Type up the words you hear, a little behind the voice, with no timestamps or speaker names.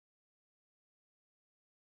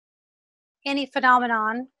any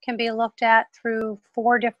phenomenon can be looked at through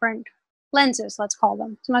four different lenses, let's call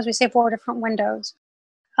them. Sometimes we say four different windows.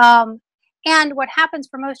 Um, and what happens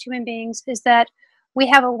for most human beings is that we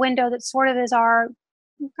have a window that sort of is our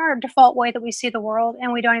default way that we see the world,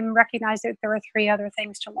 and we don't even recognize that there are three other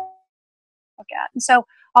things to look at. And so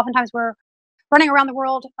oftentimes we're running around the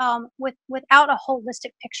world without a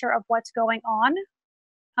holistic picture of what's going on.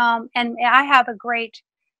 And I have a great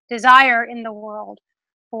desire in the world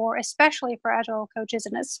for, especially for agile coaches,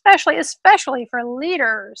 and especially for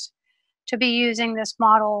leaders, to be using this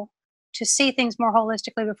model to see things more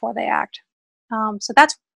holistically before they act. So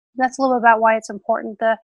that's a little bit about why it's important.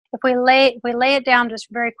 If we lay it down just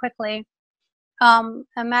very quickly,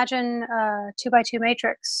 imagine a 2x2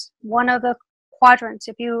 matrix. One of the quadrants,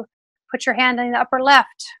 if you put your hand in the upper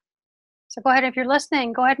left, so go ahead, if you're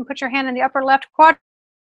listening, go ahead and put your hand in the upper left quadrant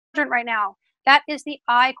right now. That is the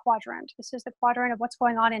I quadrant. This is the quadrant of what's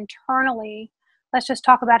going on internally. Let's just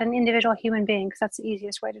talk about an individual human being, because that's the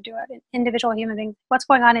easiest way to do it. An individual human being, what's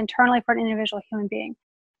going on internally for an individual human being.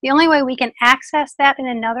 The only way we can access that in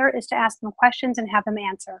another is to ask them questions and have them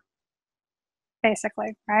answer,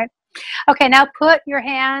 basically, right? Okay, now put your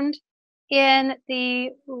hand in the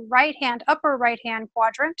upper right-hand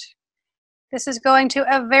quadrant. This is going to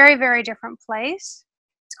a very, very different place.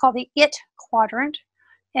 It's called the It quadrant,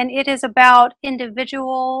 and it is about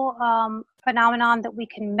individual phenomenon that we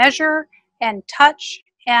can measure and touch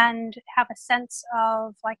and have a sense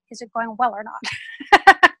of, like, is it going well or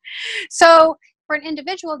not? So for an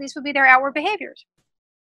individual, these would be their outward behaviors.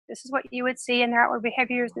 This is what you would see in their outward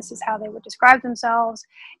behaviors. This is how they would describe themselves.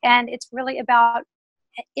 And it's really about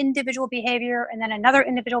an individual behavior and then another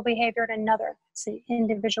individual behavior and another. It's the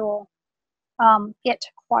individual It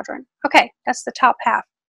quadrant. Okay, that's the top half.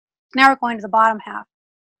 Now we're going to the bottom half.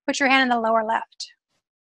 Put your hand in the lower left.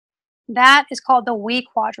 That is called the We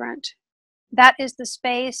quadrant. That is the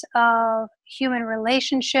space of human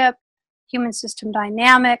relationship, human system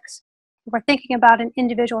dynamics. If we're thinking about an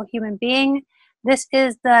individual human being, this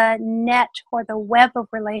is the net or the web of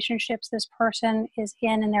relationships this person is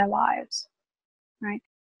in their lives, right?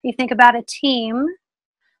 If you think about a team,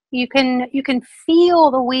 you can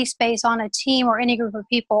feel the we space on a team or any group of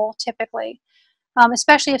people typically,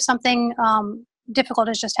 especially if something difficult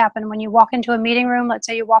has just happened. When you walk into a meeting room, let's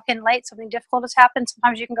say you walk in late, something difficult has happened,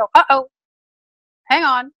 sometimes you can go, uh-oh, hang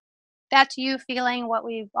on. That's you feeling what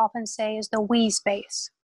we often say is the we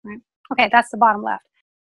space, right? Okay, that's the bottom left.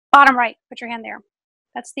 Bottom right, put your hand there.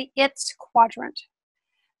 That's the It's quadrant.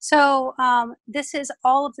 So this is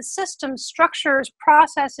all of the systems, structures,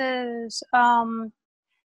 processes,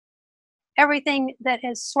 everything that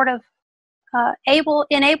is sort of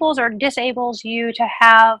enables or disables you to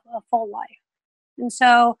have a full life. And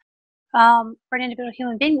so for an individual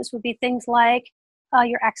human being, this would be things like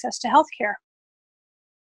your access to healthcare,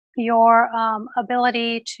 your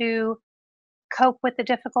ability to cope with the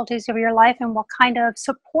difficulties of your life, and what kind of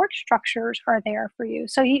support structures are there for you.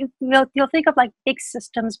 So you'll think of like big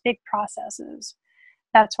systems, big processes,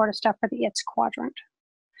 that sort of stuff for the It's quadrant.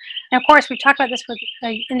 And of course, we've talked about this with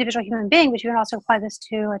an individual human being, but you can also apply this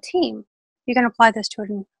to a team. You can apply this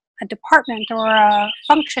to a department or a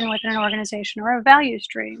function within an organization or a value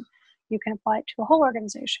stream. You can apply it to a whole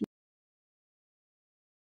organization.